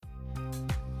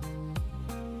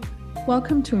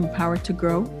Welcome to Empowered to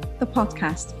Grow, the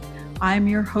podcast. I am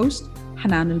your host,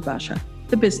 Hanan Al-Basha,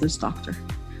 the business doctor.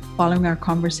 Following our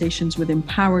conversations with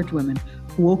empowered women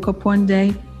who woke up one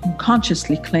day and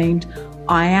consciously claimed,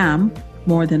 I am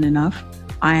more than enough,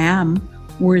 I am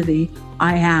worthy,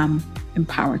 I am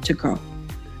empowered to grow.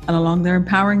 And along their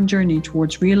empowering journey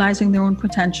towards realizing their own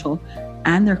potential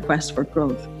and their quest for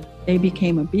growth, they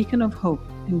became a beacon of hope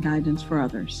and guidance for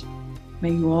others.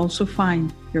 May you also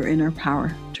find your inner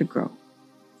power to grow.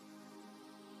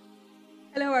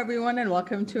 Hello, everyone, and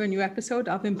welcome to a new episode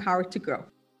of Empowered to Grow.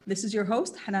 This is your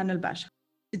host, Hanan Al-Basha.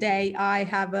 Today, I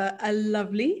have a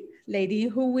lovely lady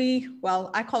who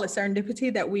I call it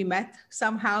serendipity that we met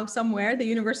somehow, somewhere. The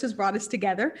universe has brought us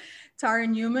together. Tara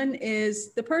Newman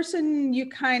is the person you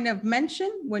kind of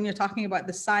mention when you're talking about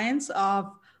the science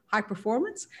of high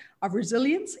performance, of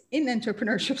resilience in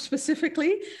entrepreneurship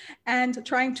specifically, and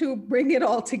trying to bring it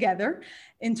all together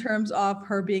in terms of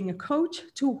her being a coach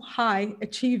to high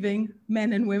achieving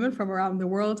men and women from around the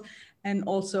world, and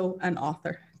also an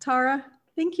author. Tara,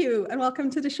 thank you and welcome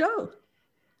to the show.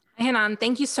 Hi, Hanan.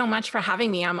 Thank you so much for having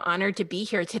me. I'm honored to be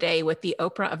here today with the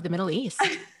Oprah of the Middle East.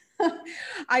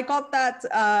 I got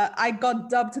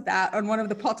dubbed that on one of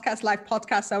the live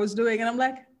podcasts I was doing, and I'm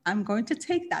like, I'm going to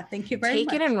take that. Thank you very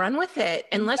much. Take it and run with it.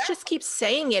 And let's just keep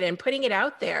saying it and putting it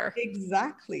out there.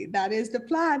 Exactly. That is the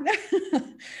plan.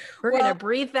 We're going to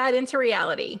breathe that into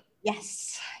reality.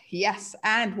 Yes.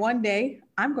 And one day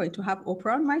I'm going to have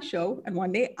Oprah on my show. And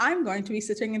one day I'm going to be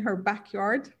sitting in her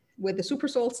backyard with the Super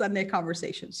Soul Sunday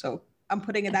conversation. So I'm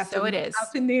putting it out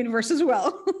in the universe as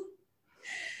well.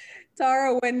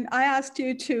 Tara, when I asked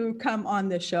you to come on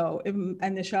the show,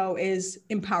 and the show is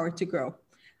Empowered to Grow,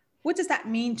 what does that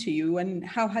mean to you and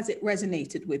how has it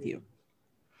resonated with you?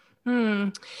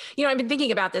 I've been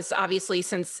thinking about this obviously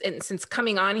since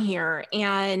coming on here,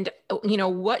 and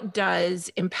what does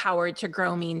empowered to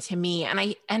grow mean to me?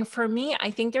 And for me,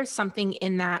 I think there's something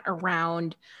in that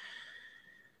around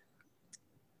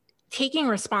taking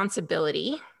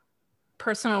responsibility,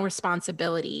 personal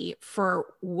responsibility for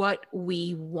what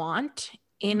we want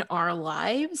in our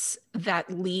lives that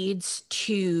leads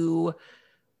to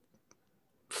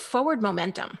forward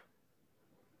momentum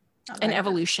and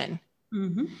evolution.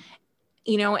 Mm-hmm.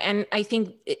 And I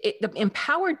think the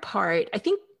empowered part, I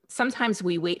think sometimes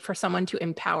we wait for someone to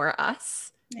empower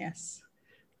us. Yes.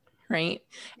 Right.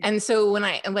 And so when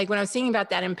I was thinking about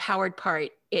that empowered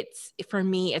part, for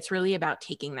me, it's really about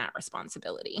taking that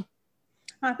responsibility.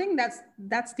 I think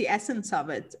that's the essence of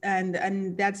it.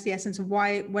 And that's the essence of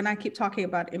why, when I keep talking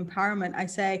about empowerment, I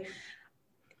say,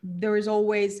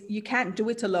 you can't do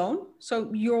it alone.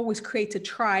 So you always create a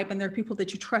tribe, and there are people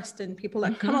that you trust and people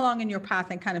that come along in your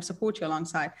path and kind of support you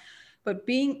alongside. But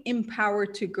being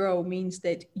empowered to grow means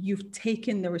that you've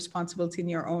taken the responsibility in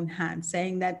your own hands,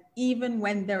 saying that even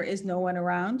when there is no one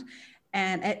around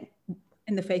and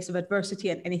in the face of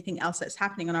adversity and anything else that's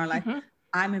happening in our life,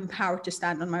 I'm empowered to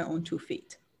stand on my own 2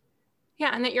 feet. Yeah.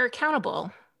 And that you're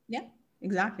accountable. Yeah.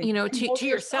 Exactly. To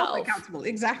yourself. Accountable.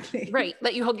 Exactly. Right.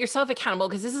 That you hold yourself accountable,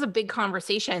 because this is a big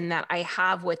conversation that I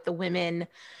have with the women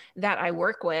that I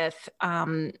work with,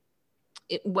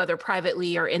 whether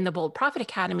privately or in the Bold Profit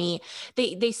Academy.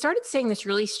 They started saying this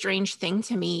really strange thing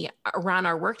to me around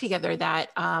our work together,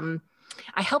 that I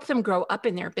help them grow up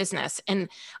in their business. And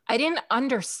I didn't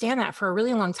understand that for a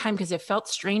really long time, because it felt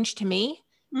strange to me.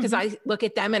 Because I look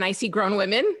at them and I see grown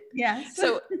women. Yes.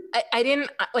 So I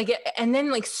didn't like it. And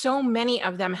then so many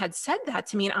of them had said that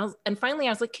to me. And finally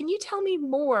I was like, can you tell me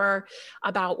more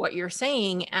about what you're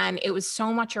saying? And it was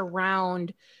so much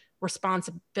around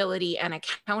responsibility and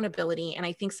accountability. And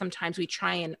I think sometimes we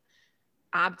try and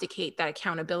abdicate that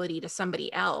accountability to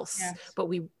somebody else, yes. But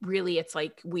it's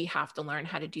like, we have to learn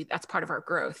how to do, that's part of our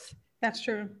growth. That's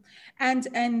true.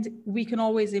 And we can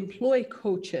always employ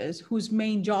coaches whose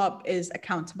main job is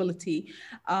accountability,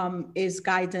 is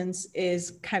guidance,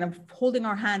 is kind of holding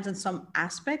our hands in some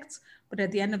aspects. But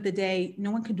at the end of the day,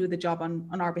 no one can do the job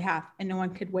on our behalf, and no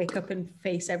one could wake up and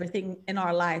face everything in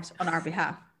our lives on our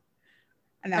behalf.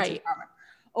 And that's right.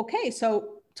 Okay.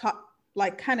 So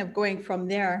kind of going from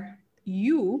there,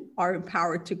 you are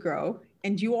empowered to grow,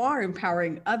 and you are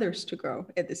empowering others to grow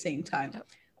at the same time. Yep.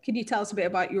 Can you tell us a bit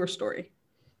about your story?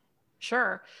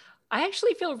 Sure. I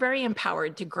actually feel very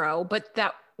empowered to grow, but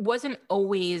that wasn't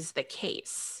always the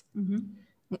case.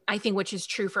 I think, which is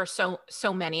true for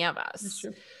so many of us. That's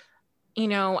true.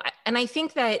 And I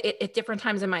think that at different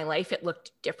times in my life, it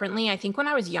looked differently. I think when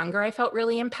I was younger, I felt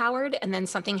really empowered. And then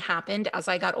something happened as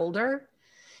I got older,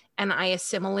 and I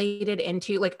assimilated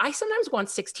into, I sometimes want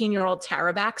 16-year-old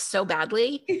Tara back so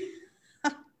badly.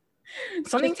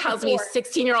 Something Just tells me before,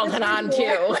 16-year-old just Hanan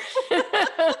before,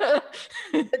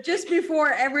 too. just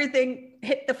before everything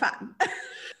hit the fan.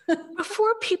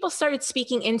 Before people started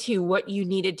speaking into what you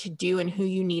needed to do and who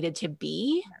you needed to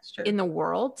be in the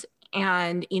world.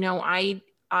 And, you know, I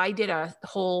did a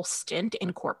whole stint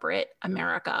in corporate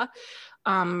America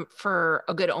for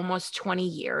a good almost 20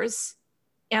 years.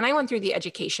 And I went through the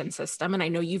education system, and I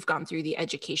know you've gone through the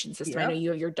education system. Yep. I know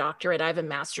you have your doctorate. I have a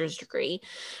master's degree.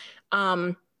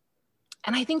 And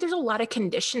I think there's a lot of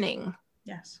conditioning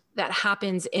that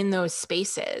happens in those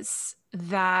spaces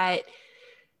that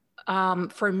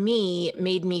for me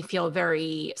made me feel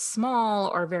very small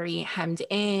or very hemmed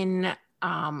in.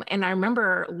 And I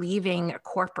remember leaving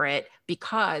corporate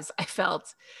because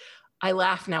I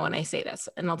laugh now when I say this,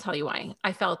 and I'll tell you why.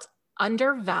 I felt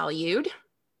undervalued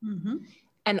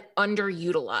and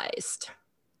underutilized.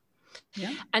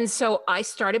 Yeah. And so I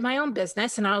started my own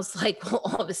business, and I was like, well,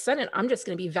 all of a sudden I'm just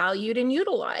going to be valued and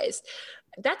utilized.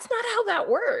 That's not how that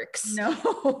works.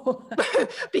 No.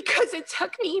 Because it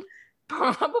took me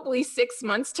probably 6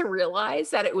 months to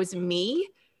realize that it was me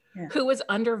who was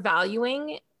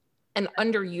undervaluing and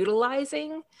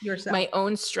underutilizing my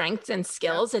own strengths and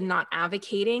skills and not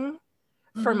advocating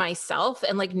for myself.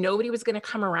 And like, nobody was going to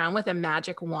come around with a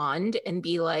magic wand and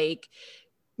be like,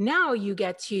 now you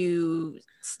get to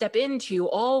step into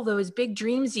all those big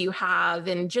dreams you have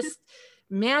and just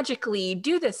magically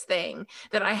do this thing.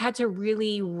 That I had to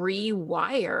really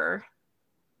rewire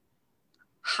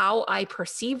how I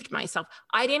perceived myself.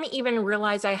 I didn't even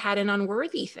realize I had an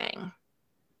unworthy thing.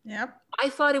 Yep. I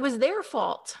thought it was their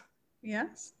fault.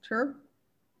 Yes, true.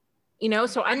 You know,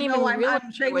 so I didn't even realize.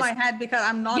 I'm shaking my head because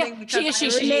I'm nodding because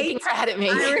she's shaking her head at me.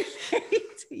 I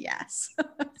relate. Yes.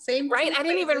 Same. Right? I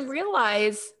didn't even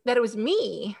realize that it was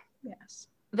me. Yes.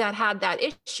 That had that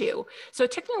issue. So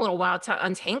it took me a little while to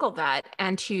untangle that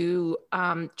and to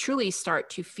truly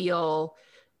start to feel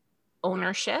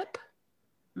ownership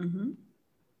and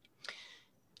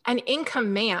in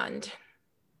command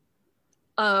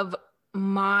of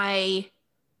my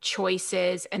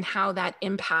choices and how that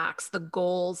impacts the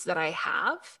goals that I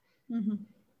have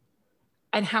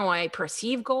and how I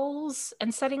perceive goals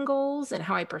and setting goals and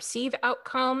how I perceive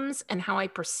outcomes and how I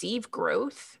perceive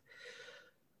growth.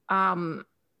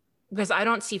 Because I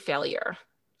don't see failure.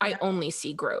 I only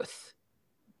see growth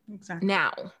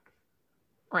now,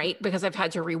 right? Because I've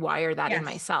had to rewire that in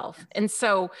myself. And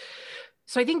so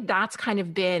I think that's kind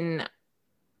of been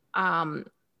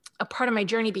a part of my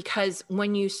journey, because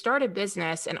when you start a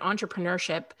business and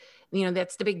entrepreneurship, you know,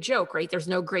 that's the big joke, right? There's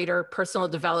no greater personal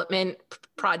development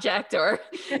project or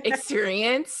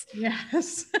experience.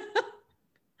 Yes.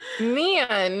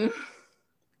 Man.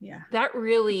 Yeah. That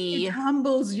really it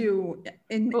humbles you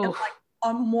like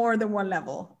on more than one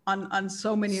level, on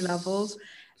so many levels.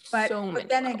 But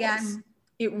then again,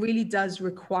 it really does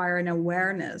require an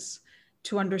awareness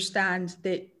to understand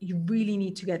that you really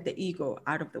need to get the ego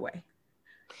out of the way.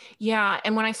 Yeah.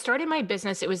 And when I started my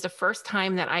business, it was the first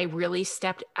time that I really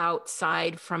stepped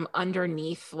outside from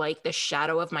underneath like the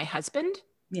shadow of my husband.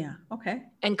 Yeah. Okay.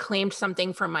 And claimed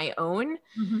something for my own,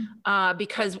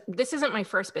 because this isn't my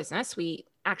first business. We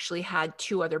actually had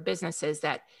 2 other businesses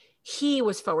that he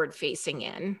was forward facing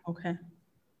in. Okay.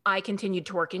 I continued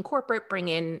to work in corporate, bring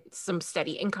in some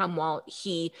steady income while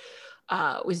he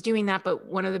was doing that. But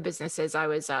one of the businesses I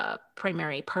was a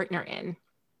primary partner in.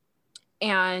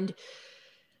 And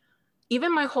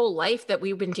even my whole life that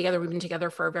we've been together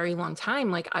for a very long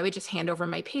time. Like, I would just hand over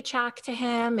my paycheck to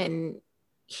him, and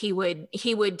he would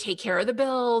take care of the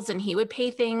bills, and he would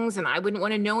pay things, and I wouldn't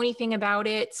want to know anything about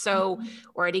it. So,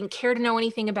 or I didn't care to know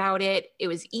anything about it. It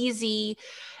was easy.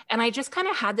 And I just kind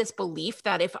of had this belief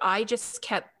that if I just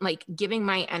kept like giving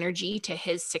my energy to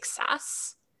his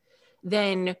success,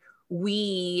 then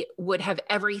we would have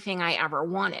everything I ever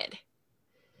wanted.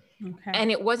 Okay. And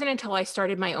it wasn't until I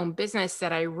started my own business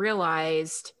that I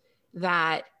realized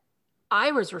that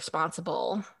I was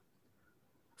responsible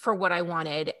for what I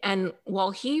wanted. And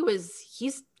while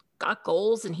he's got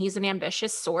goals and he's an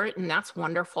ambitious sort, and that's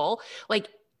wonderful. Like,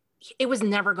 it was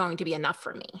never going to be enough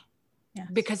for me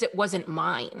because it wasn't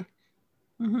mine.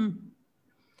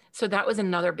 So that was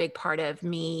another big part of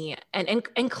me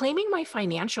and claiming my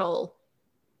financial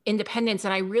independence.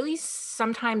 And I really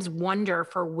sometimes wonder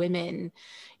for women,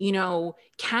 you know,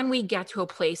 can we get to a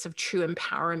place of true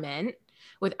empowerment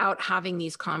without having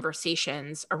these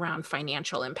conversations around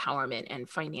financial empowerment and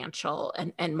financial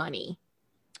and money?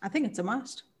 I think it's a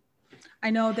must. I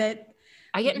know that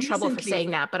I get in trouble for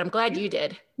saying that, but I'm glad you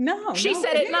did. No, she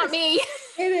said it, not me.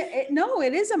 No,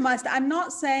 it is a must. I'm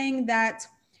not saying that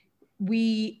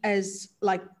we, as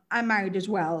like, I'm married as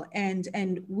well,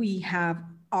 and we have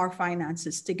our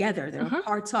finances together. They're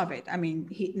parts of it. I mean,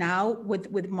 now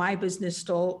with my business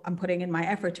still, I'm putting in my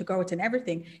effort to grow it and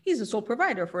everything. He's a sole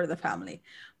provider for the family,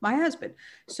 my husband.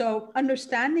 So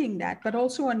understanding that, but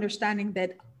also understanding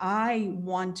that I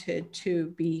wanted to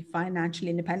be financially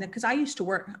independent, because I used to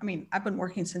work. I mean, I've been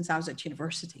working since I was at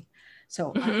university.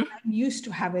 So I'm used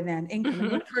to having an income.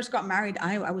 And when I first got married,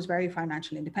 I was very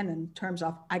financially independent in terms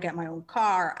of I get my own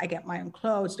car, I get my own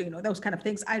clothes, you know, those kind of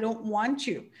things. I don't want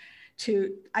your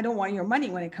money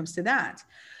when it comes to that.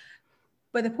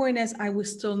 But the point is, I was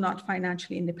still not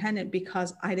financially independent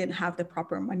because I didn't have the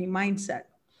proper money mindset.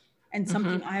 And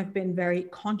something I've been very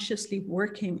consciously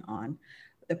working on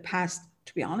the past,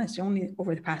 to be honest, only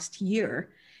over the past year,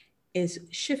 is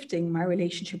shifting my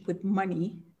relationship with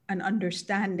money and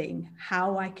understanding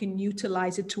how I can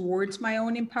utilize it towards my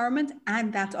own empowerment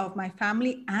and that of my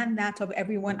family and that of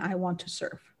everyone I want to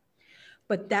serve.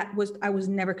 But I was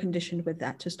never conditioned with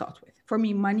that to start with. For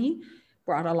me, money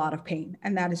brought a lot of pain.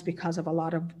 And that is because of a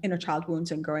lot of inner child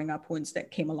wounds and growing up wounds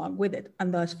that came along with it.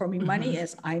 And thus for me, money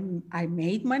is I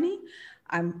made money.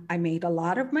 I made a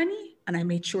lot of money, and I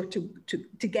made sure to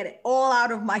get it all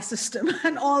out of my system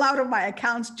and all out of my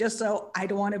accounts, just so I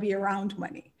don't want to be around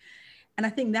money. And I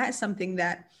think that is something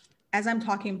that, as I'm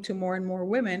talking to more and more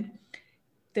women,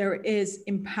 there is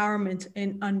empowerment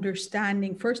in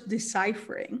understanding, first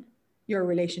deciphering your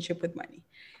relationship with money,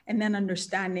 and then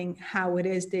understanding how it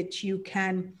is that you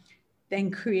can then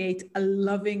create a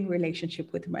loving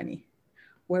relationship with money,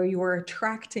 where you are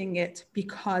attracting it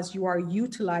because you are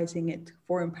utilizing it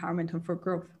for empowerment and for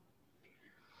growth,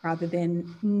 rather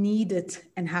than need it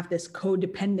and have this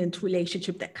codependent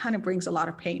relationship that kind of brings a lot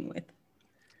of pain with.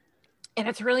 And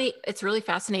it's really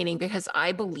fascinating, because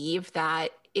I believe that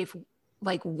if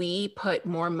like we put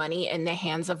more money in the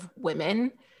hands of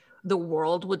women, the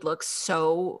world would look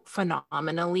so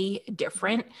phenomenally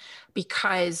different,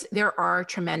 because there are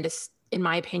tremendous, in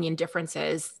my opinion,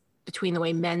 differences between the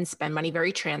way men spend money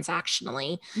very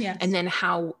transactionally, yes, and then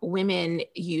how women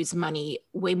use money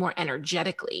way more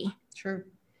energetically. True.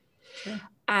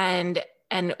 And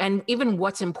even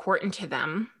what's important to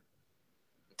them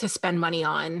to spend money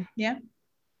on, yeah,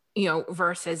 you know,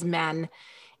 versus men.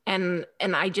 And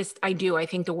I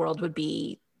think the world would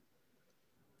be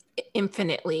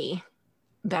infinitely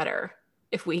better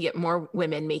if we get more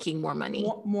women making more money.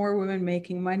 More women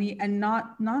making money, and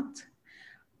not,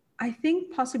 I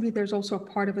think possibly there's also a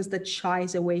part of us that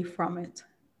shies away from it.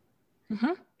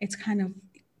 It's kind of,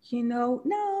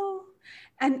 no.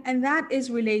 And that is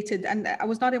related. And I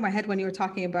was nodding my head when you were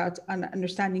talking about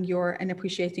understanding and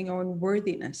appreciating your own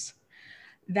worthiness.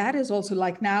 That is also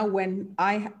like now when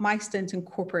my stint in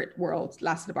corporate world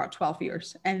lasted about 12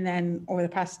 years. And then over the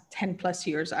past 10 plus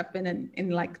years, I've been in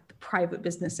like the private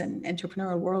business and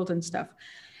entrepreneurial world and stuff.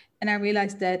 And I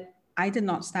realized that I did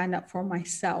not stand up for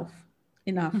myself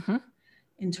enough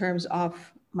in terms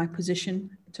of my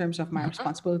position, in terms of my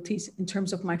responsibilities, in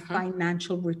terms of my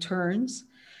financial returns,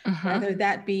 whether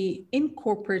that be in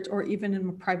corporate or even in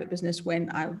my private business when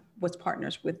I was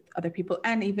partners with other people.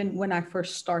 And even when I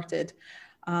first started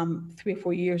 3 or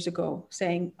 4 years ago,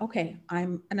 saying, okay,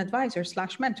 I'm an advisor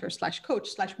 / mentor / coach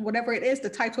 / whatever it is, the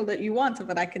title that you want,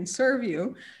 that I can serve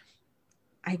you.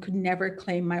 I could never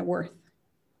claim my worth.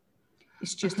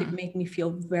 It's just, it made me feel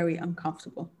very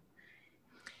uncomfortable.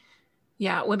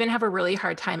 Yeah, women have a really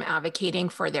hard time advocating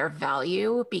for their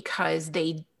value because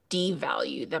they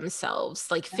devalue themselves.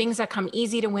 Like things that come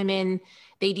easy to women,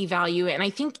 they devalue. And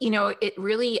I think, it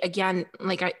really, again,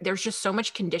 there's just so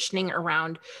much conditioning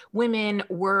around women,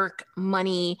 work,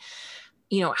 money,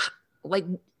 like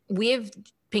we have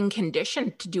been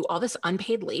conditioned to do all this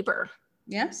unpaid labor.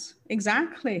 Yes,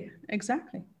 exactly.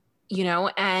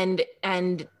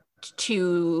 And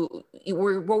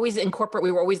we're always in corporate,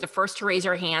 we were always the first to raise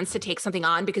our hands to take something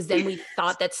on, because then we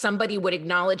thought that somebody would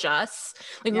acknowledge us.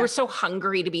 Like we were so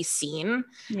hungry to be seen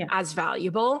as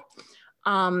valuable.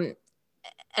 And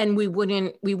we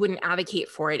wouldn't advocate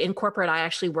for it. In corporate, I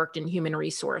actually worked in human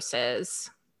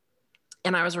resources,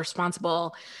 and I was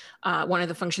responsible. One of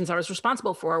the functions I was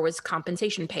responsible for was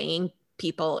compensation, paying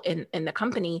people in the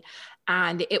company.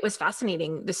 And it was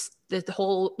fascinating. The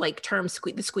whole term,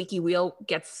 the squeaky wheel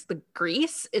gets the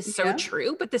grease, is so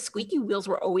true. But the squeaky wheels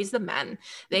were always the men.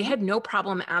 They had no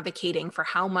problem advocating for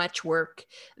how much work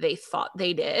they thought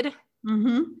they did.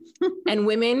 And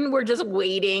women were just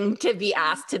waiting to be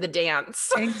asked to the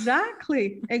dance.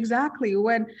 Exactly.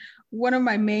 When one of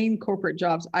my main corporate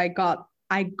jobs, I got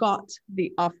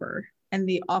the offer, and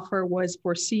the offer was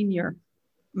for senior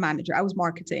manager. I was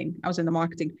in the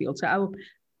marketing field. So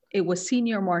it was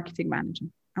senior marketing manager.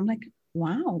 I'm like,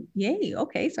 Wow. Yay.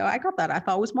 Okay. So I got that. I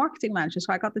thought it was marketing manager.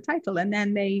 So I got the title. And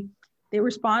then they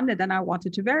responded and I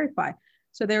wanted to verify.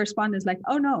 So they responded is like,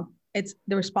 oh no, it's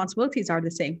the responsibilities are the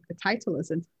same. The title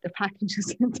isn't, the package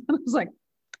isn't. I was like,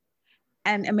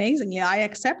 and amazingly, I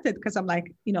accepted because I'm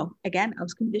like, again, I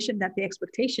was conditioned that the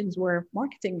expectations were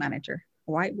marketing manager.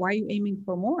 Why are you aiming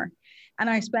for more? And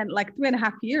I spent like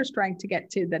 3.5 years trying to get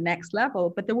to the next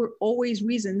level, but there were always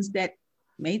reasons that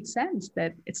made sense,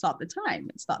 that it's not the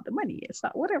time, it's not the money, it's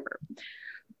not whatever.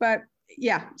 But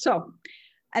yeah,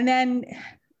 and then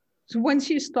so once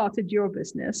you started your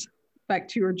business, back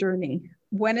to your journey,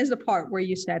 when is the part where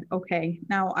you said, okay,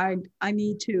 now I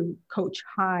need to coach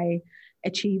high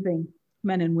achieving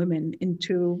men and women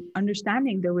into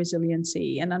understanding their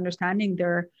resiliency and understanding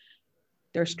their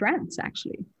strengths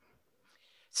actually?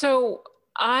 So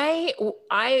I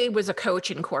was a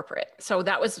coach in corporate. So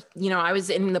that was, I was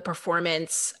in the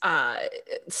performance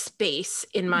space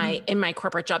in my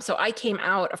corporate job. So I came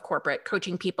out of corporate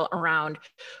coaching people around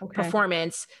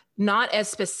performance, not as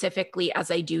specifically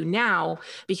as I do now,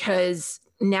 because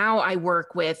now I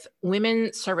work with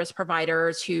women service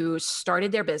providers who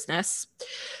started their business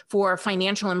for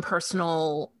financial and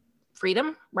personal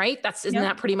freedom, right? Isn't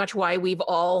that pretty much why we've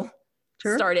all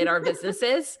started our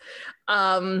businesses?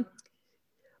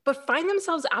 But find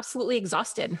themselves absolutely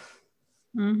exhausted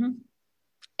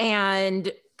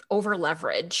and over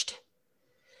leveraged.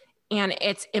 And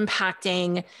it's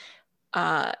impacting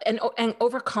and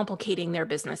overcomplicating their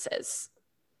businesses.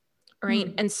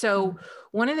 Right. And so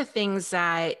one of the things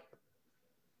that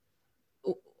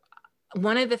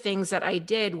I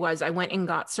did was I went and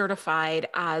got certified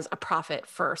as a profit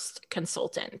first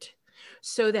consultant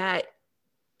so that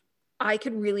I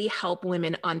could really help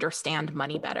women understand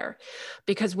money better.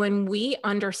 Because when we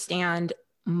understand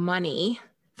money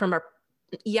from a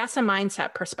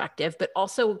mindset perspective, but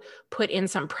also put in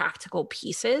some practical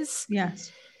pieces,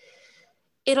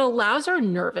 it allows our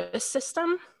nervous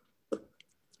system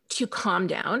to calm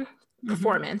down,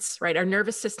 performance, right? Our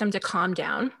nervous system to calm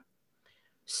down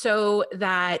so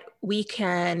that we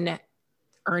can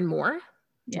earn more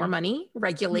money,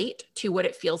 regulate to what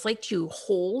it feels like to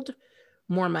hold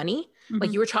more money.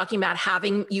 Like you were talking about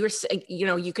you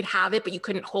could have it, but you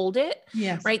couldn't hold it.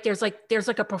 Right. There's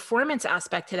like a performance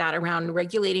aspect to that around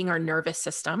regulating our nervous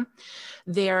system.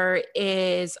 There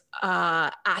is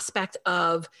a aspect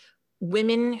of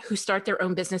women who start their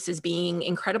own businesses being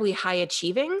incredibly high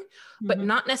achieving, but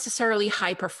not necessarily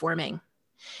high performing.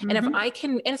 And if I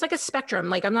can, and it's like a spectrum,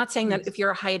 like I'm not saying that if you're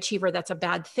a high achiever, that's a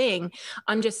bad thing.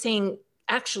 I'm just saying,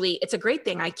 actually, it's a great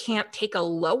thing. I can't take a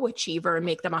low achiever and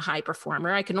make them a high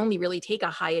performer. I can only really take a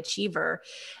high achiever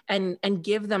and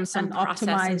give them some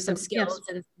process and some skills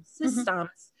and systems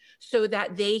so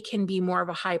that they can be more of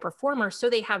a high performer, so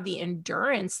they have the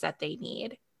endurance that they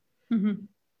need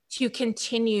to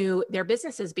continue their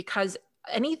businesses. Because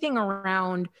anything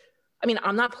around,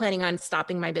 I'm not planning on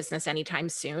stopping my business anytime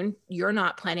soon. You're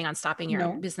not planning on stopping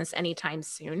your business anytime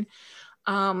soon.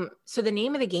 So the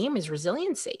name of the game is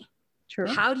resiliency.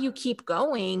 How do you keep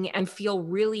going and feel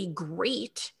really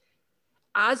great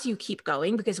as you keep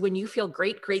going? Because when you feel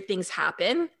great, great things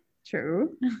happen.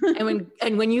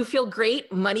 and when you feel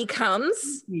great, money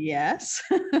comes.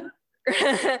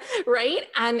 Right.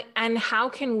 And how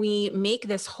can we make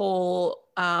this whole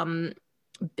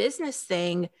business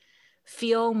thing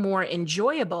feel more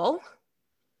enjoyable,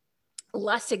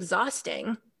 less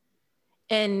exhausting,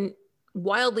 and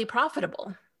wildly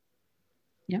profitable?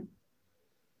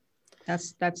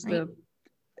 That's right.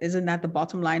 Isn't that the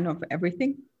bottom line of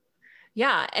everything?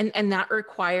 Yeah. And that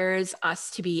requires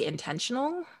us to be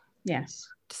intentional.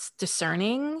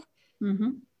 Discerning,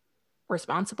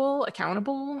 responsible,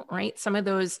 accountable, right? Some of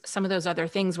those other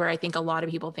things where I think a lot of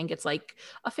people think it's like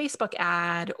a Facebook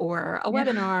ad or a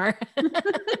webinar.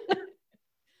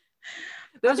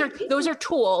 Those are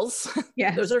tools.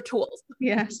 Those are tools.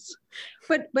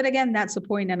 But again, that's the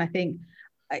point. And I think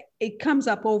it comes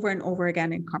up over and over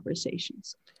again in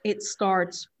conversations. It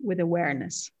starts with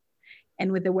awareness, and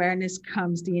with awareness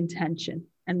comes the intention,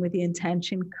 and with the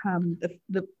intention come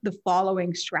the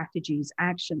following strategies,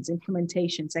 actions,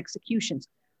 implementations, executions,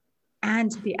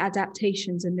 and the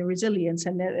adaptations and the resilience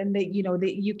and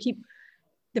you keep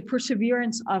the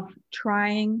perseverance of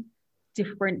trying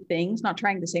different things, not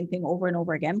trying the same thing over and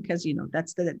over again, because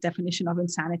that's the definition of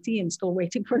insanity and still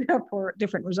waiting for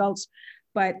different results,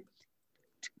 but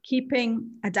keeping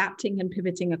adapting and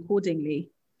pivoting accordingly,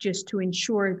 just to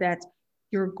ensure that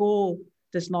your goal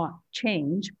does not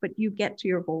change, but you get to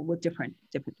your goal with different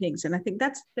things. And I think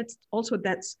that's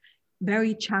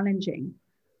very challenging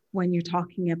when you're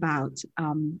talking about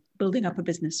building up a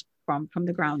business from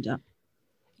the ground up.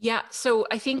 Yeah. So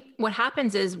I think what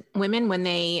happens is women, when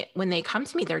they come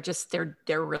to me, they're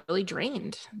really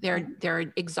drained.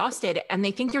 They're exhausted and they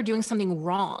think they're doing something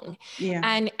wrong. Yeah.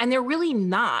 And they're really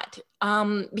not,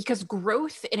 because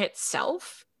growth in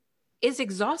itself is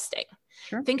exhausting.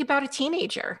 Sure. Think about a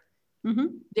teenager. Mm-hmm.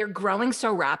 They're growing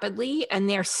so rapidly and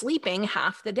they're sleeping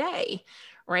half the day,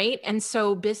 right? And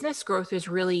so business growth is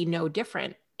really no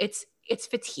different. It's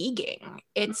fatiguing.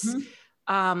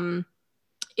 Um,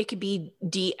 it could be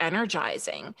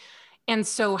de-energizing. And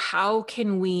so how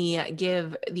can we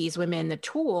give these women the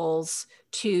tools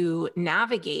to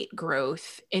navigate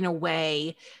growth in a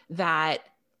way that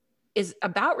is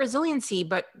about resiliency,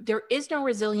 but there is no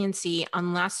resiliency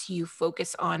unless you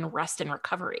focus on rest and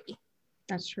recovery.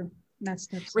 That's true. That's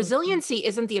so Resiliency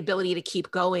isn't the ability to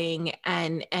keep going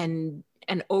and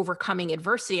overcoming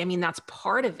adversity. I mean, that's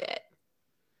part of it.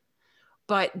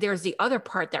 But there's the other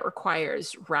part that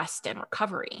requires rest and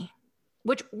recovery,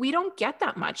 which we don't get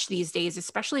that much these days,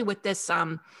 especially with this,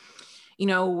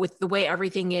 with the way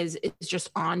everything is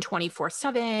just on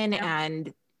 24/7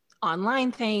 and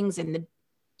online things and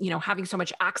having so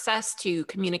much access to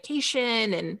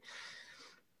communication. And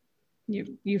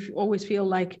you always feel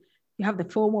like you have the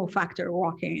FOMO factor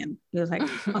walking in. You're like,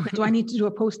 okay, do I need to do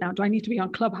a post now? Do I need to be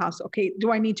on Clubhouse? Okay,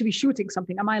 do I need to be shooting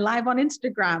something? Am I live on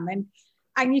Instagram? And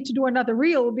I need to do another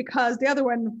reel because the other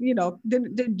one,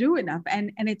 didn't do enough.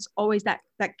 And it's always that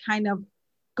kind of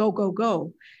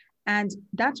go. And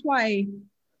that's why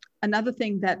another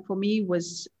thing that for me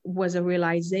was a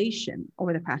realization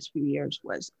over the past few years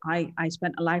was I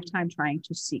spent a lifetime trying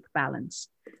to seek balance,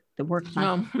 the work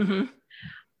life.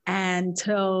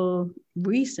 Until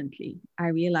recently, I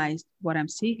realized what I'm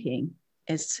seeking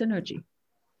is synergy.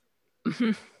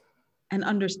 And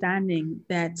understanding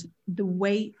that the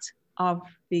weight of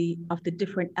the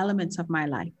different elements of my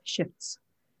life shifts.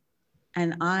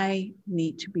 And I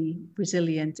need to be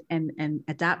resilient and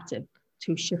adaptive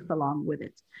to shift along with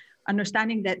it.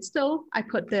 Understanding that still I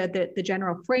put the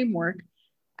general framework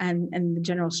and the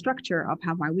general structure of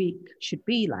how my week should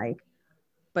be like,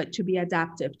 but to be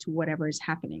adaptive to whatever is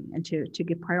happening and to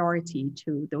give priority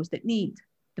to those that need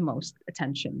the most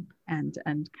attention and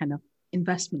kind of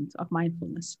investment of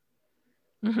mindfulness.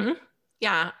 Mm-hmm.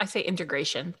 Yeah, I say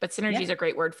integration, but synergy is a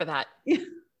great word for that.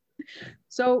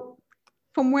 So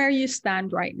from where you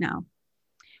stand right now,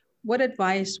 what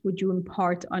advice would you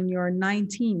impart on your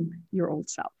 19-year-old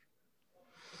self?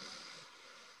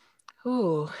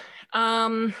 Ooh,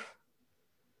 my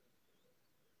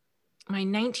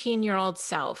 19-year-old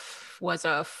self was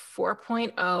a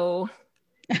 4.0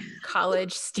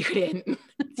 college student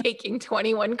taking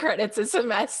 21 credits a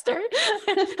semester.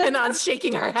 And An's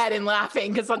shaking her head and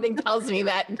laughing because something tells me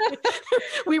that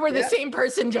we were the same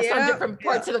person, just on different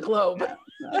parts of the globe.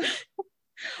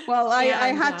 Well, I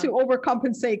had to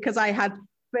overcompensate because I had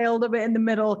failed a bit in the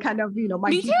middle, kind of,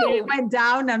 my GPA went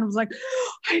down and I was like,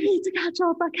 I need to catch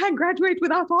up. I can't graduate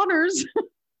without honors.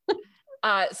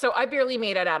 So I barely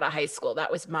made it out of high school. That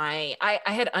was I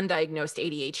had undiagnosed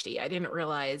ADHD. I didn't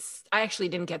realize, I actually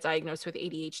didn't get diagnosed with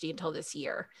ADHD until this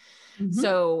year. Mm-hmm.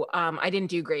 So I didn't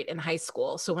do great in high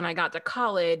school. So when I got to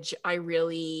college, I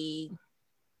really,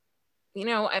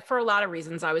 for a lot of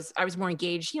reasons, I was more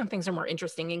engaged. Things are more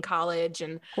interesting in college.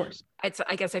 And of course,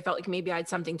 I guess I felt like maybe I had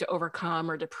something to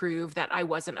overcome or to prove that I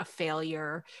wasn't a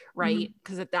failure, right?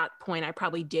 Because at that point, I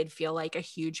probably did feel like a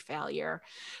huge failure.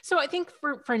 So I think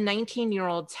for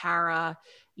 19-year-old Tara,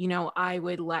 I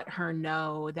would let her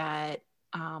know that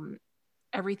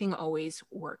everything always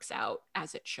works out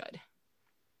as it should.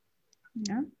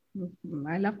 Yeah,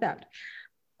 I love that.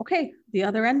 Okay, the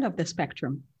other end of the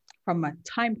spectrum, from a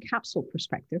time capsule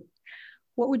perspective,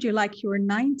 what would you like your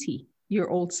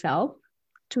 90-year-old self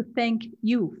to thank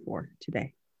you for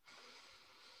today?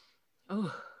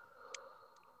 Oh,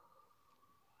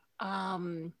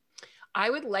 I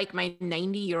would like my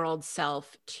 90-year-old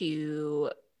self to,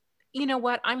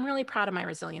 I'm really proud of my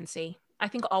resiliency. I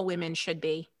think all women should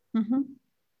be. Mm-hmm.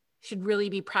 Should really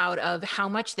be proud of how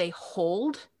much they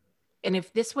hold. And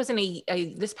if this wasn't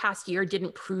this past year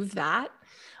didn't prove that,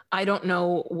 I don't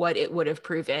know what it would have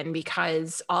proven,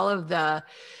 because all of the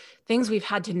things we've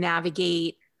had to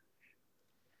navigate,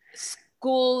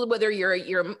 school, whether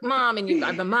you're a mom and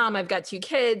I'm a mom, I've got 2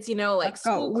 kids,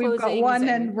 school we've got one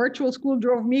and virtual school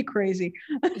drove me crazy.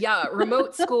 Yeah.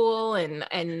 Remote school and,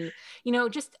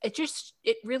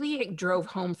 it really drove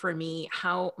home for me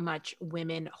how much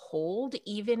women hold,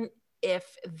 even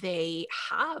if they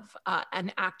have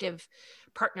an active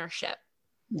partnership.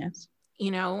 Yes.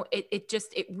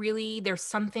 It really, there's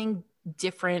something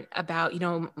different about,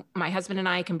 my husband and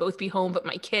I can both be home, but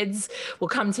my kids will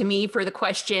come to me for the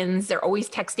questions. They're always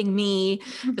texting me.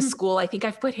 The school, I think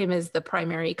I've put him as the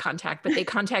primary contact, but they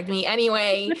contact me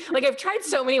anyway. Like, I've tried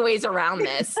so many ways around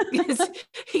this because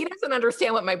he doesn't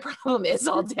understand what my problem is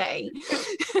all day.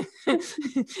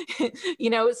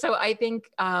 So I think,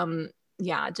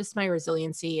 just my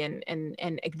resiliency and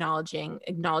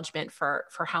acknowledgement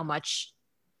for how much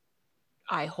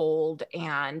I hold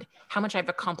and how much I've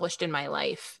accomplished in my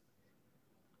life.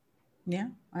 Yeah,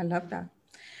 I love that.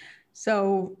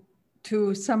 So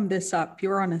to sum this up,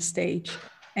 you're on a stage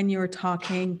and you're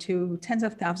talking to tens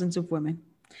of thousands of women,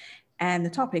 and the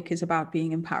topic is about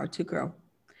being empowered to grow.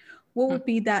 What would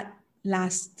be that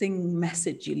lasting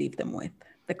message you leave them with?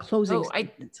 The closing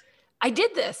statement. I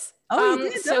did this. Oh,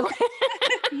 you did? So,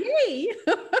 yay!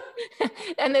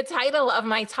 And the title of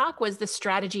my talk was "The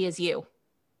Strategy Is You."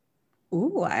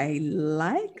 Ooh, I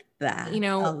like that.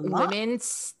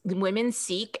 Women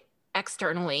seek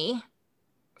externally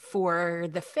for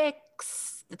the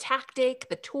fix, the tactic,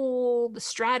 the tool, the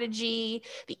strategy,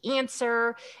 the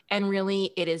answer, and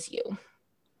really it is you.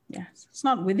 Yes, it's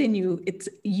not within you, it's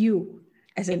you,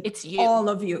 as in it's you. All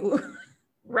of you.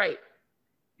 Right.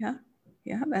 Yeah,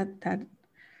 that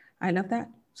I love that.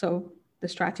 So the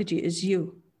strategy is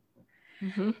you.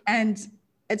 Mm-hmm. And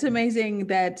it's amazing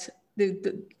that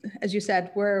as you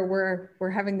said,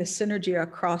 we're having this synergy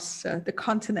across the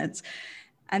continents,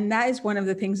 and that is one of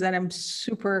the things that I'm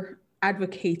super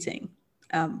advocating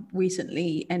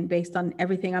recently. And based on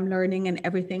everything I'm learning and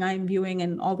everything I'm viewing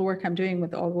and all the work I'm doing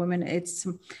with all women,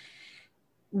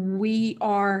 we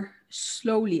are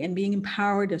slowly, and being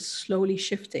empowered is slowly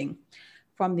shifting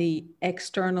from the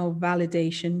external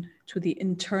validation to the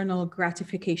internal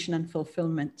gratification and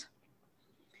fulfillment.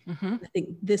 Mm-hmm. I think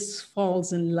this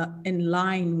falls in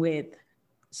line with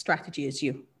strategy is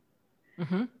you.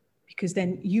 Mm-hmm. Because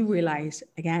then you realize,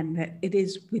 again, that it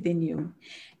is within you.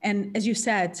 And as you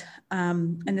said,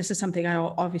 and this is something I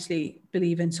obviously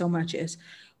believe in so much, is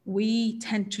we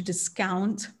tend to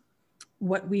discount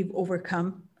what we've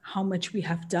overcome, how much we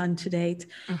have done to date,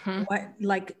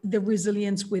 like the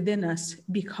resilience within us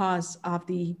because of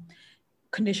the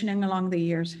conditioning along the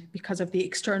years, because of the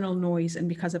external noise, and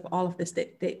because of all of this,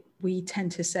 that we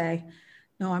tend to say,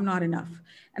 no, I'm not enough.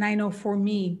 And I know for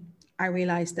me, I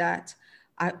realized that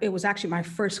it was actually my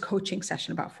first coaching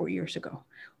session about 4 years ago,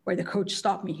 where the coach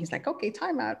stopped me. He's like, okay,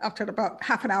 time out. After about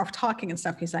half an hour of talking and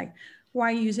stuff, he's like, why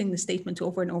are you using the statement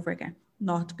over and over again?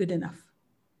 Not good enough.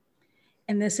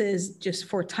 And this is just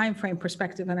for time frame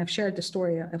perspective. And I've shared the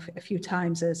story a few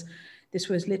times, is this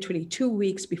was literally 2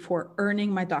 weeks before earning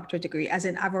my doctorate degree, as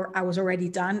in I was already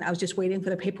done. I was just waiting for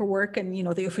the paperwork and,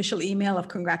 the official email of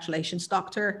congratulations,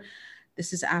 doctor.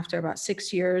 This is after about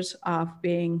 6 years of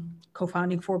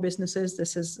co-founding 4 businesses.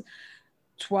 This is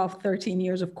 12, 13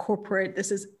 years of corporate.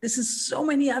 This is so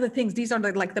many other things. These are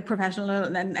like the professional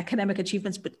and academic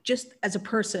achievements, but just as a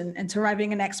person and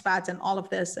surviving an expat and all of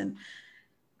this. And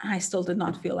I still did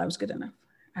not feel I was good enough.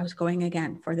 I was going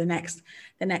again for the next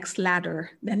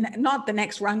ladder, not the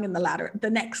next rung in the ladder, the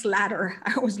next ladder.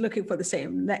 I was looking for the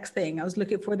same next thing. I was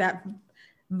looking for that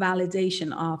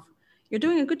validation of, you're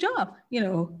doing a good job.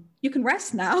 You can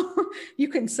rest now, you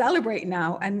can celebrate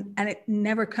now. And it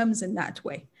never comes in that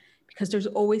way, because there's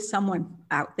always someone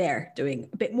out there doing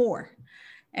a bit more.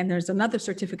 And there's another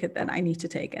certificate that I need to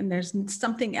take. And there's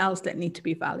something else that needs to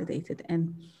be validated.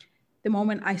 And the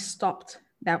moment I stopped,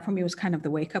 that for me was kind of the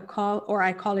wake-up call, or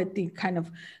I call it the kind of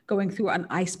going through an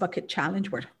ice bucket challenge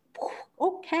where,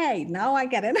 okay, now I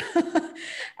get it.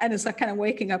 And it's like kind of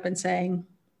waking up and saying,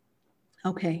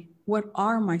 okay, what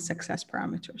are my success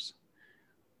parameters?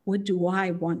 What do I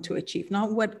want to achieve?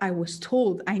 Not what I was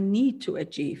told I need to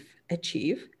achieve.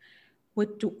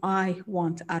 What do I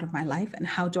want out of my life, and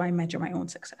how do I measure my own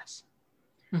success?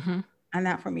 Mm-hmm. And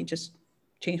that for me just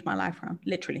changed my life around,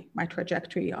 literally my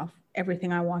trajectory of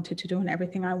everything I wanted to do and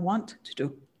everything I want to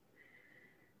do.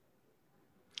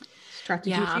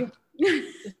 Strategy is you.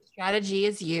 Strategy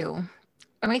is you.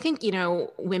 And I think,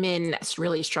 women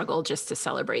really struggle just to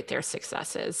celebrate their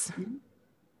successes. Mm-hmm.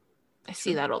 I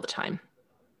see that all the time.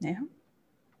 Yeah.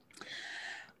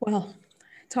 Well,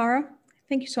 Tara,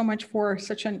 thank you so much for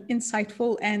such an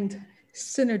insightful and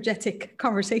synergetic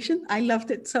conversation. I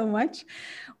loved it so much.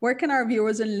 Where can our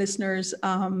viewers and listeners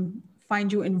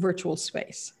find you in virtual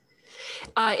space?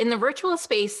 In the virtual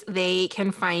space, they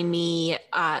can find me.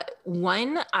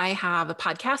 One, I have a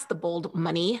podcast, The Bold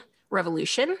Money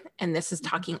Revolution, and this is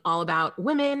talking all about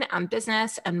women and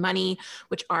business and money,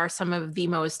 which are some of the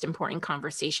most important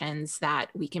conversations that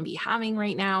we can be having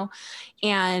right now.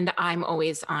 And I'm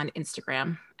always on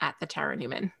Instagram at the Tara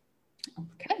Newman.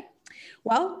 Okay.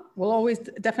 Well,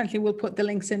 we'll put the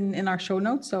links in our show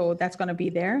notes. So that's going to be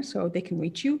there so they can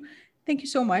reach you. Thank you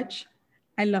so much.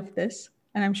 I love this.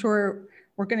 And I'm sure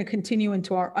we're going to continue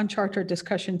into our uncharted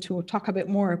discussion to talk a bit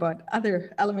more about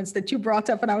other elements that you brought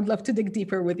up. And I would love to dig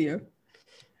deeper with you.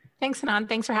 Thanks, Hanan.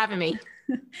 Thanks for having me.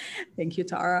 Thank you,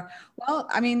 Tara. Well,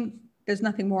 I mean, there's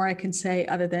nothing more I can say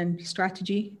other than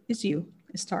strategy is you,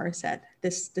 as Tara said.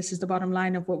 This is the bottom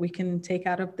line of what we can take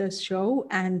out of this show,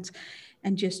 and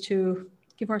just to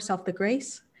give ourselves the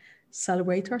grace,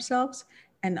 celebrate ourselves,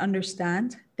 and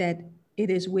understand that it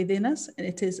is within us and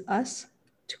it is us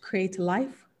to create a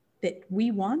life that we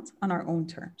want on our own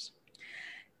terms.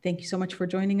 Thank you so much for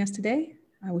joining us today.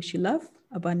 I wish you love,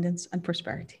 abundance, and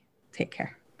prosperity. Take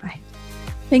care. Bye.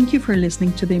 Thank you for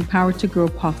listening to the Empowered to Grow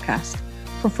podcast.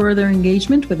 For further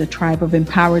engagement with a tribe of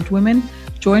empowered women,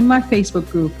 join my Facebook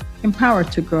group,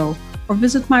 Empowered to Grow, or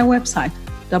visit my website,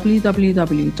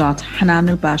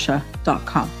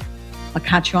 www.hananulbasha.com. I'll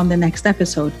catch you on the next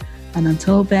episode. And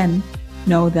until then,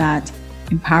 know that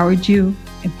empowered you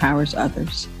empowers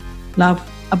others. Love,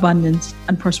 abundance,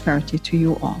 and prosperity to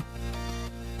you all.